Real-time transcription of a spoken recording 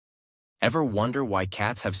Ever wonder why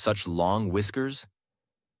cats have such long whiskers?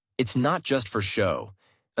 It's not just for show.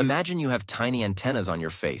 Imagine you have tiny antennas on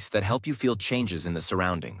your face that help you feel changes in the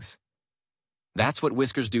surroundings. That's what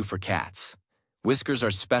whiskers do for cats. Whiskers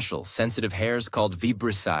are special, sensitive hairs called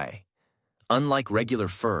vibrissae. Unlike regular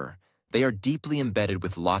fur, they are deeply embedded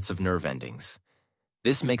with lots of nerve endings.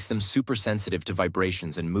 This makes them super sensitive to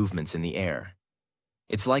vibrations and movements in the air.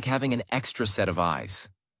 It's like having an extra set of eyes.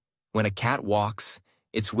 When a cat walks,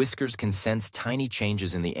 its whiskers can sense tiny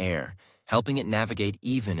changes in the air, helping it navigate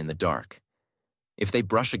even in the dark. If they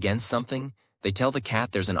brush against something, they tell the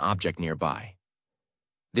cat there's an object nearby.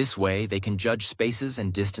 This way, they can judge spaces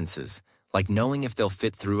and distances, like knowing if they'll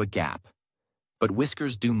fit through a gap. But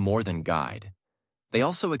whiskers do more than guide. They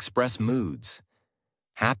also express moods.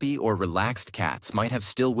 Happy or relaxed cats might have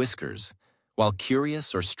still whiskers, while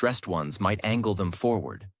curious or stressed ones might angle them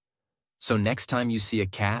forward. So next time you see a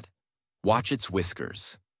cat, watch its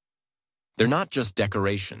whiskers. They're not just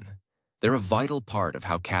decoration. They're a vital part of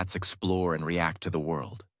how cats explore and react to the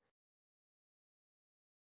world.